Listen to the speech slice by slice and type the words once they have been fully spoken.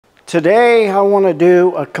Today I want to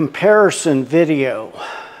do a comparison video,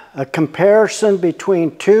 a comparison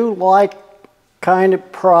between two like kind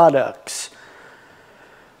of products.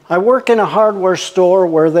 I work in a hardware store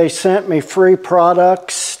where they sent me free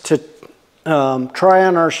products to try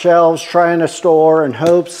on our shelves, try in a store in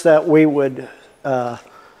hopes that we would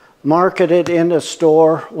market it in the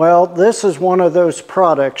store. Well, this is one of those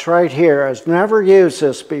products right here. I've never used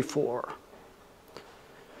this before.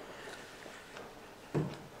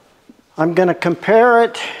 I'm going to compare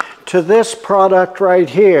it to this product right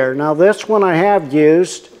here. Now this one I have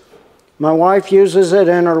used. My wife uses it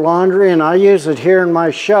in her laundry and I use it here in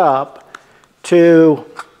my shop to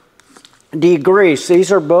degrease.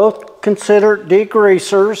 These are both considered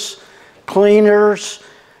degreasers, cleaners,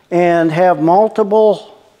 and have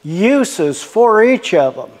multiple uses for each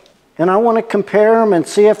of them. And I want to compare them and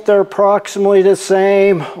see if they're approximately the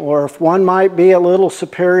same or if one might be a little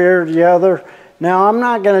superior to the other. Now, I'm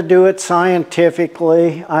not going to do it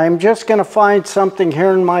scientifically. I'm just going to find something here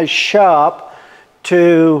in my shop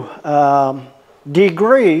to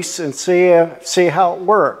degrease and see how it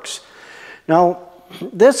works. Now,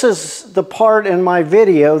 this is the part in my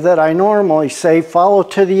video that I normally say follow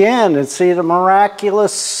to the end and see the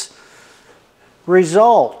miraculous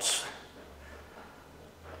results.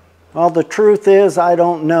 Well, the truth is I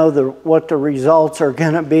don't know what the results are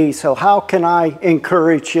going to be, so how can I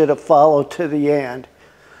encourage you to follow to the end?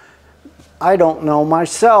 I don't know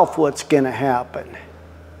myself what's going to happen.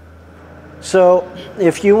 So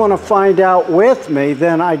if you want to find out with me,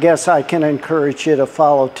 then I guess I can encourage you to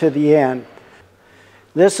follow to the end.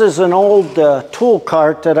 This is an old tool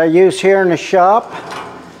cart that I use here in the shop,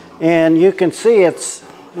 and you can see it's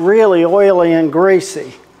really oily and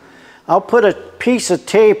greasy. I'll put a piece of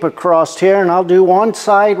tape across here and I'll do one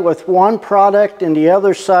side with one product and the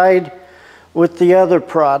other side with the other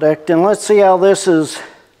product, and let's see how this is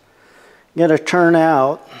going to turn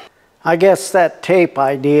out. I guess that tape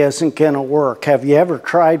idea isn't going to work. Have you ever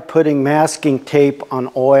tried putting masking tape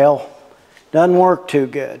on oil? Doesn't work too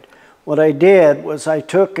good. What I did was I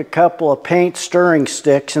took a couple of paint stirring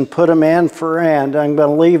sticks and put them end for end. I'm going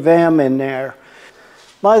to leave them in there.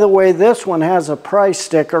 By the way, this one has a price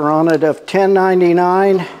sticker on it of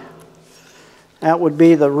 $10.99. That would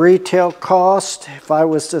be the retail cost if I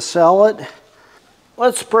was to sell it.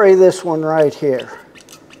 Let's spray this one right here.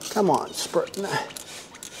 Come on, spray.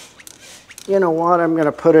 You know what? I'm going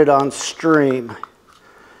to put it on stream.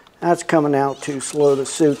 That's coming out too slow to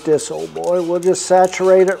suit this old boy. We'll just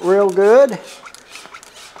saturate it real good.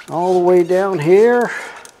 All the way down here.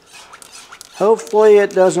 Hopefully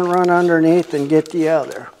it doesn't run underneath and get the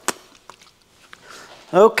other.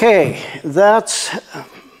 Okay, that's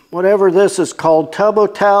whatever this is called,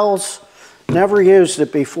 Tubbo towels. Never used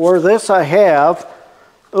it before. This I have.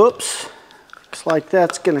 Oops, looks like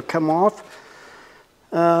that's going to come off.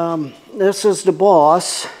 This is the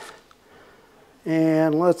Boss.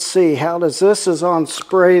 And let's see, this is on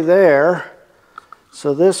spray there.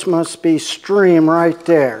 So this must be stream right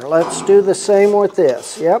there. Let's do the same with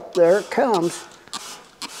this. Yep, there it comes.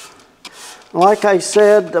 Like I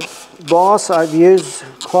said, the Boss I've used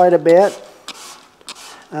quite a bit.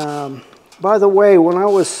 By the way,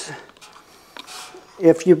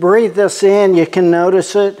 if you breathe this in, you can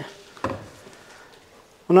notice it.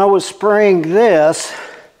 When I was spraying this,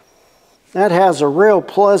 that has a real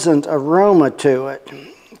pleasant aroma to it.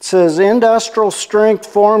 It says industrial strength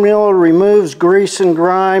formula removes grease and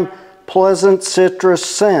grime, pleasant citrus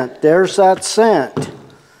scent. There's that scent.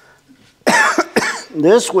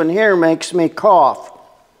 This one here makes me cough.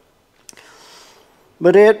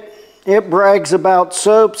 But it brags about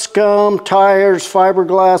soap, scum, tires,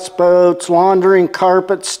 fiberglass boats, laundering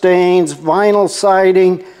carpet stains, vinyl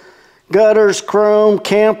siding, gutters, chrome,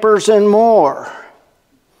 campers, and more.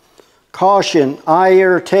 Caution, eye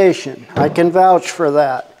irritation. I can vouch for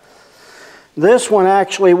that. This one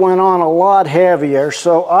actually went on a lot heavier,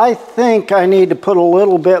 so I think I need to put a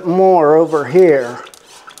little bit more over here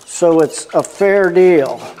so it's a fair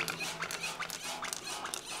deal.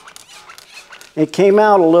 It came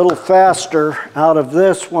out a little faster out of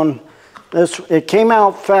this one. It came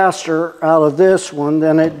out faster out of this one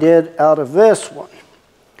than it did out of this one.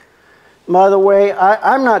 By the way,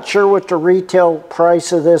 I'm not sure what the retail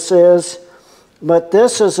price of this is, but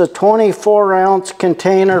this is a 24-ounce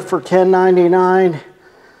container for $10.99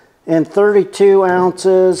 and 32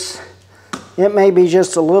 ounces. It may be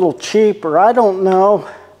just a little cheaper, I don't know,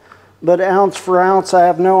 but ounce for ounce, I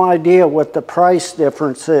have no idea what the price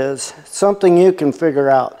difference is. It's something you can figure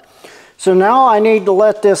out. So now I need to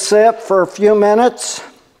let this sit for a few minutes.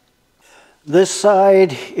 This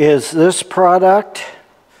side is this product.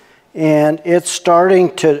 and it's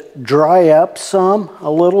starting to dry up a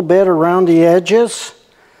little bit around the edges,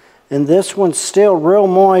 and this one's still real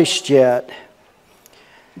moist yet.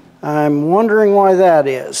 I'm wondering why that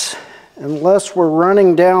is. Unless we're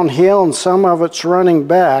running downhill and some of it's running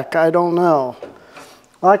back, I don't know.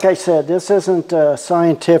 Like I said, this isn't a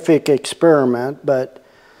scientific experiment, but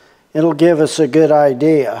it'll give us a good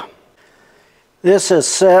idea. This is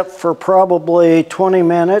set for probably 20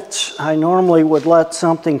 minutes. I normally would let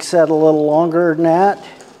something set a little longer than that,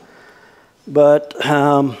 but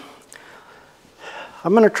I'm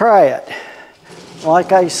going to try it.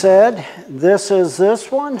 Like I said, this is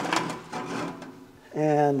this one,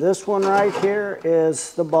 and this one right here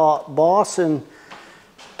is the Boss and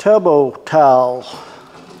Turbo Towel.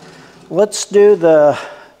 Let's do the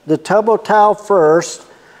Turbo Towel first.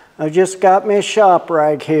 I just got me a shop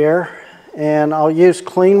rag here, and I'll use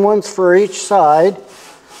clean ones for each side.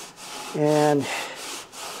 And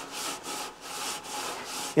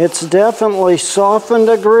it's definitely softened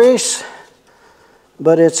the grease,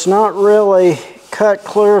 but it's not really cut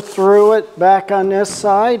clear through it back on this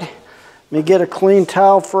side. Let me get a clean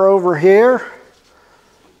towel for over here.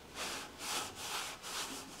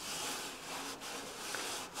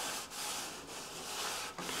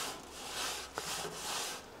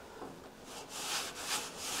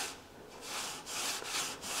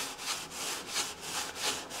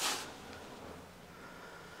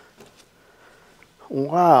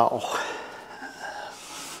 Wow.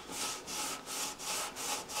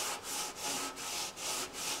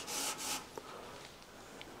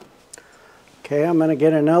 Okay, I'm going to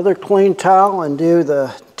get another clean towel and do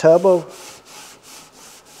the Turbo.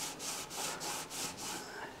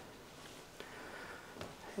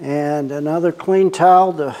 And another clean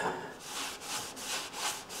towel to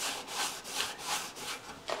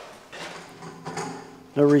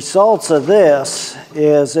the results of this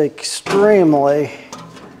is extremely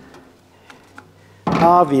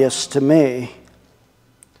obvious to me.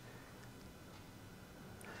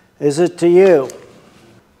 Is it to you?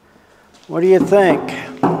 What do you think?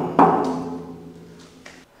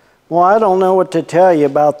 Well, I don't know what to tell you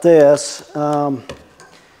about this.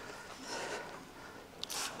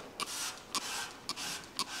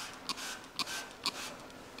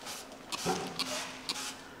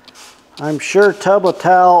 I'm sure Turbo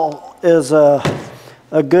Towel is a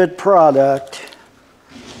good product,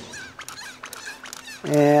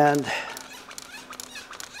 and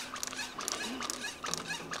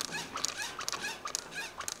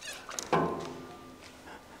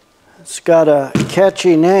it's got a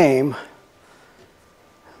catchy name,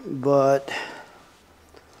 but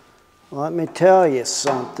let me tell you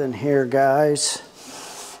something here, guys.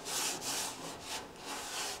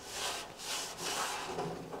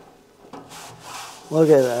 Look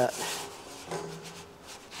at that.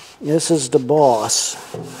 This is the Boss.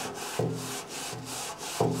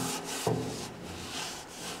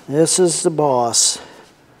 This is the Boss.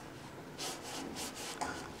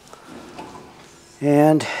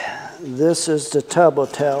 And this is the Turbo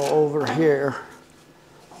Towel over here.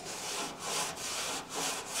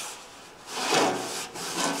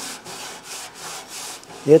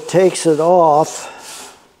 It takes it off,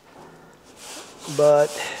 but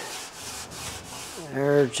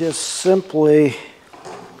they're just simply,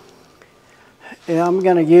 yeah, I'm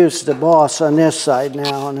going to use the Boss on this side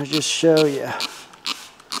now and I'll just show you.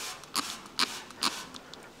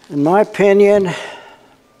 In my opinion,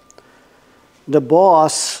 the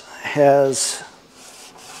Boss has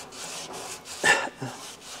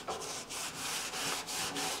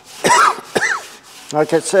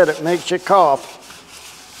like I said, it makes you cough,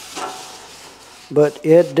 but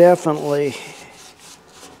it definitely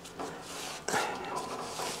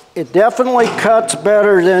cuts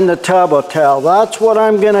better than the Turbo Towel. That's what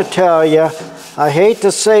I'm going to tell you. I hate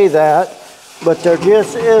to say that, but there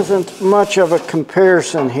just isn't much of a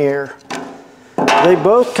comparison here. They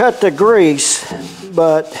both cut the grease,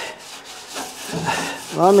 but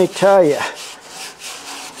let me tell you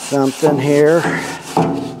something here. I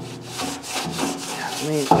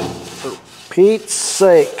mean, for Pete's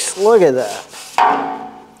sakes, look at that.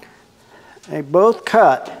 They both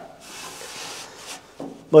cut.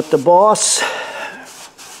 But the Boss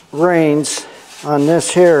reigns on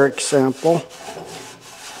this here example,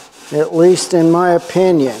 at least in my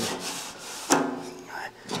opinion.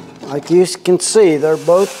 Like you can see, they're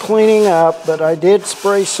both cleaning up, but I did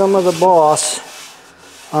spray some of the Boss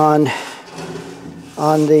on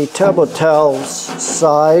the Turbo Towel's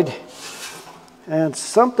side. And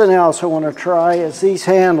something else I want to try is these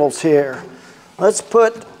handles here. Let's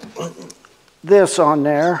put this on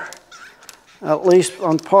there, at least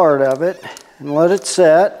on part of it, and let it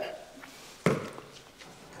set.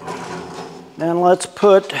 Then let's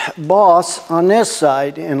put Boss on this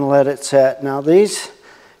side and let it set. Now these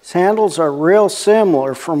handles are real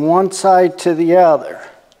similar from one side to the other.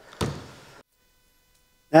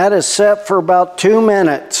 That is set for about 2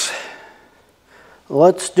 minutes.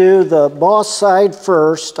 Let's do the Boss side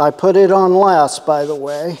first. I put it on last, by the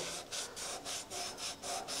way.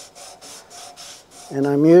 And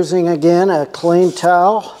I'm using, again, a clean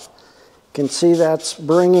towel. You can see that's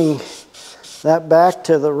bringing that back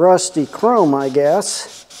to the rusty chrome, I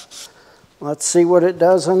guess. Let's see what it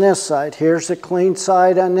does on this side. Here's the clean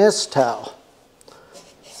side on this towel.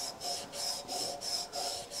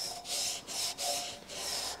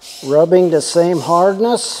 Rubbing the same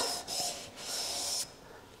hardness.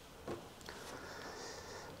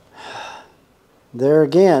 There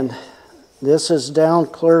again, this is down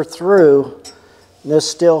clear through. This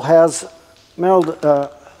still has meld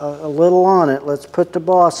a little on it. Let's put the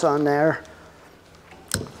Boss on there.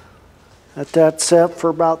 Let that set for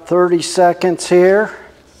about 30 seconds here.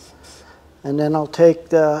 And then I'll take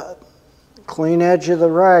the clean edge of the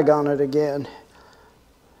rag on it again.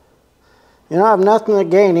 You know, I have nothing to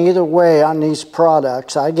gain either way on these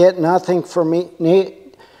products. I get nothing from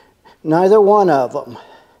neither one of them.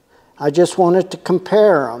 I just wanted to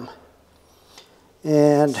compare them.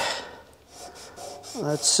 And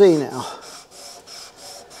let's see now.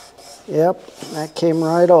 Yep, that came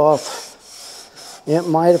right off. It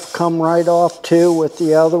might have come right off too with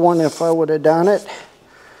the other one if I would have done it.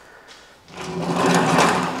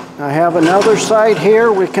 I have another side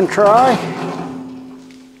here we can try.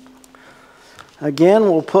 Again,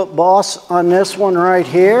 we'll put Boss on this one right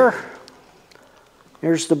here.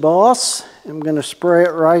 Here's the Boss. I'm going to spray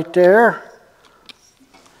it right there.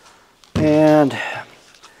 And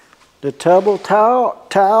the towel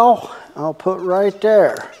I'll put right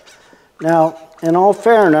there. Now, in all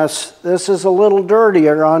fairness, this is a little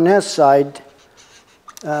dirtier on this side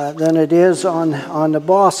than it is on the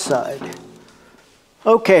Boss side.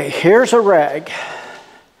 Okay, here's a rag.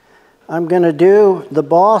 I'm going to do the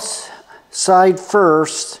Boss side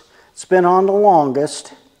first. It's been on the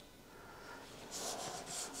longest.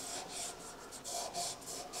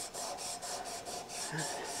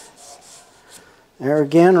 There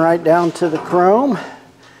again, right down to the chrome.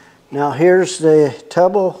 Now here's the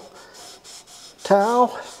towel.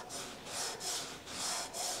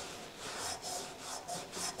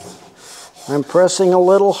 I'm pressing a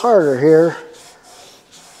little harder here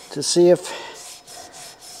to see if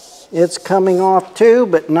it's coming off too,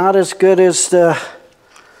 but not as good as the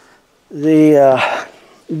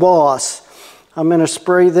Boss. I'm going to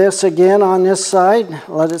spray this again on this side.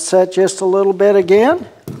 Let it set just a little bit again.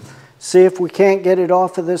 See if we can't get it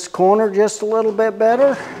off of this corner just a little bit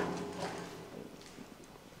better.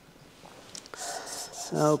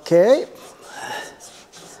 Okay.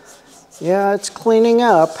 Yeah, it's cleaning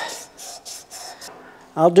up.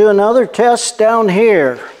 I'll do another test down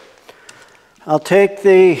here. I'll take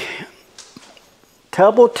the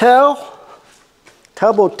towel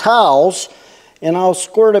towels, and I'll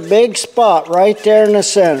squirt a big spot right there in the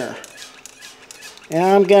center. And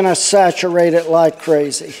I'm going to saturate it like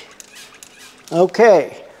crazy.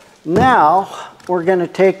 Okay, now we're going to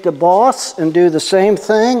take the Boss and do the same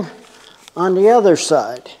thing on the other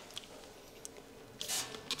side.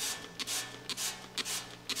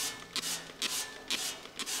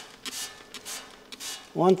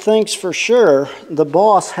 One thing's for sure, the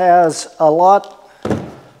Boss has a lot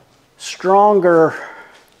stronger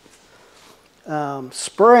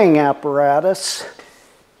spraying apparatus.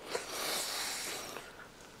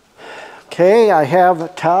 Okay, I have a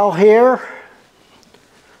towel here.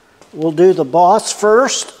 We'll do the Boss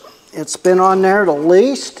first. It's been on there the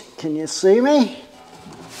least. Can you see me?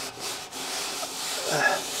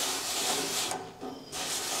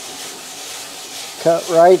 Cut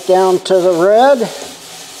right down to the red.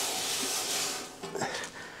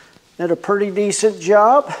 Did a pretty decent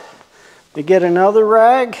job. We get another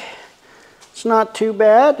rag. It's not too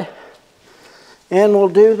bad. And we'll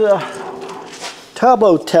do the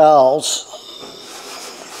towels.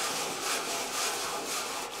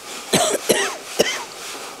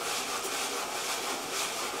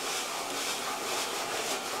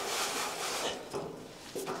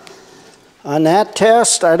 On that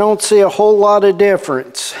test, I don't see a whole lot of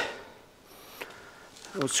difference.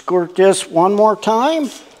 We'll squirt this one more time.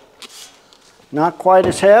 Not quite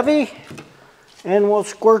as heavy. And we'll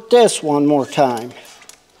squirt this one more time.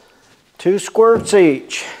 2 squirts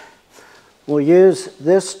each. We'll use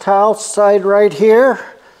this towel side right here.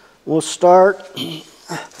 We'll start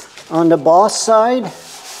on the Boss side.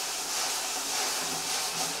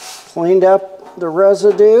 Cleaned up the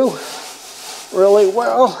residue. really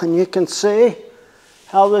well, and you can see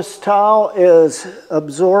how this towel is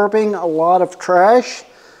absorbing a lot of trash.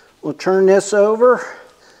 We'll turn this over.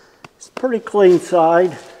 It's a pretty clean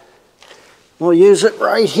side. We'll use it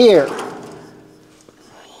right here.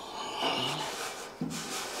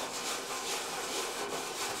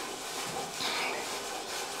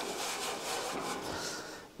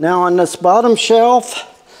 Now on this bottom shelf,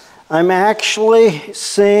 I'm actually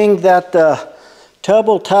seeing that the tub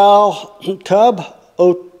of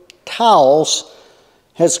towels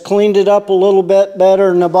has cleaned it up a little bit better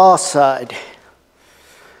than the boss side.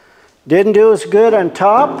 Didn't do as good on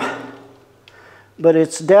top, but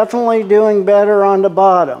it's definitely doing better on the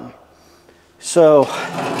bottom. So,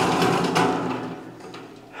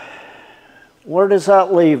 where does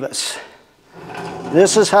that leave us?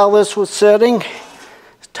 This is how this was sitting.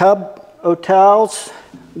 Tub of towels,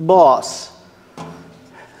 boss.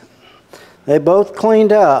 They both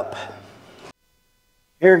cleaned up.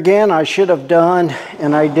 Here again, I should have done,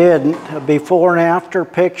 and I didn't, a before and after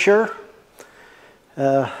picture.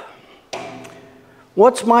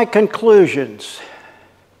 What's my conclusions?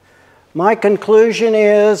 My conclusion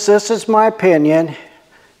is, this is my opinion.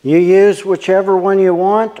 You use whichever one you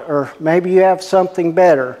want, or maybe you have something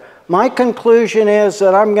better. My conclusion is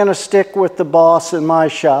that I'm going to stick with the boss in my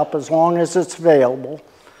shop as long as it's available.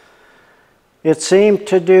 It seemed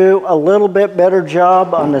to do a little bit better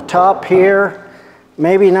job on the top here.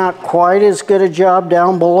 Maybe not quite as good a job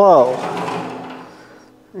down below.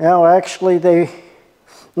 No, actually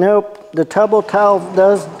nope, the tub of towel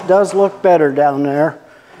does look better down there.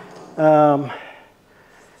 On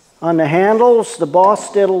the handles, the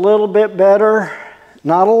boss did a little bit better.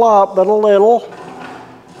 Not a lot, but a little.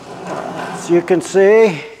 As you can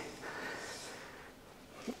see,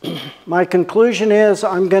 my conclusion is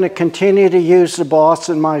I'm going to continue to use the boss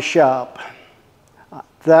in my shop.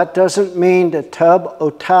 That doesn't mean the tub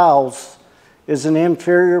of towels is an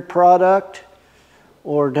inferior product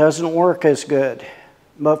or doesn't work as good.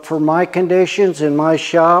 But for my conditions in my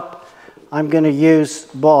shop, I'm going to use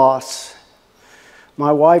boss.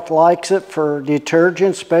 My wife likes it for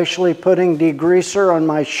detergent, especially putting degreaser on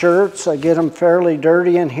my shirts. I get them fairly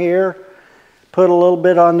dirty in here. Put a little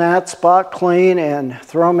bit on that, spot clean, and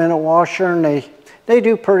throw them in a washer, and they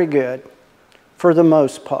do pretty good for the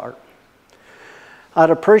most part.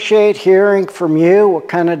 I'd appreciate hearing from you what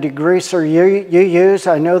kind of degreaser you use.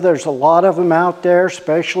 I know there's a lot of them out there,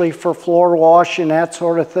 especially for floor wash and that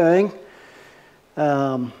sort of thing.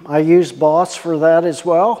 I use Boss for that as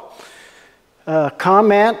well.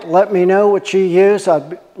 Comment, let me know what you use.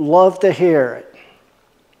 I'd love to hear it.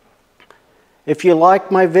 If you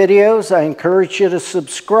like my videos, I encourage you to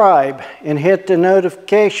subscribe and hit the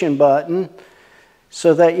notification button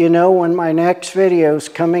so that you know when my next video is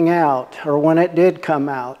coming out or when it did come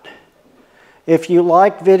out. If you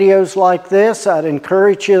like videos like this, I'd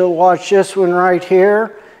encourage you to watch this one right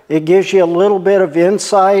here. It gives you a little bit of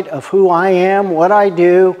insight of who I am, what I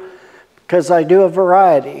do, because I do a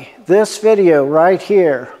variety. This video right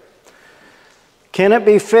here, can it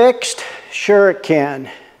be fixed? Sure it can.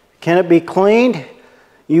 Can it be cleaned?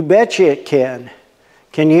 You betcha it can.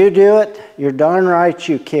 Can you do it? You're darn right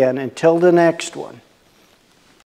you can. Until the next one.